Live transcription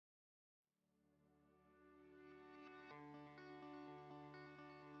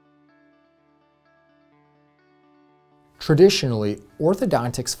Traditionally,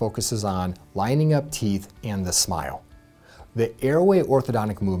 orthodontics focuses on lining up teeth and the smile. The airway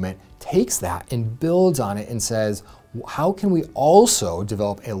orthodontic movement takes that and builds on it and says, how can we also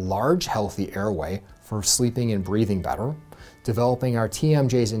develop a large, healthy airway for sleeping and breathing better, developing our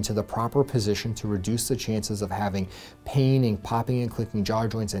TMJs into the proper position to reduce the chances of having pain and popping and clicking jaw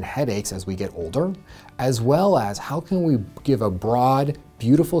joints and headaches as we get older, as well as how can we give a broad,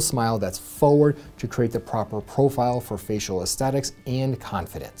 beautiful smile that's forward to create the proper profile for facial aesthetics and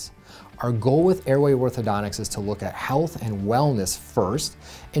confidence. Our goal with airway orthodontics is to look at health and wellness first,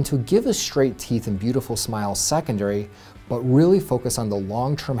 and to give us straight teeth and beautiful smiles secondary, but really focus on the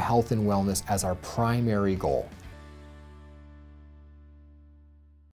long-term health and wellness as our primary goal.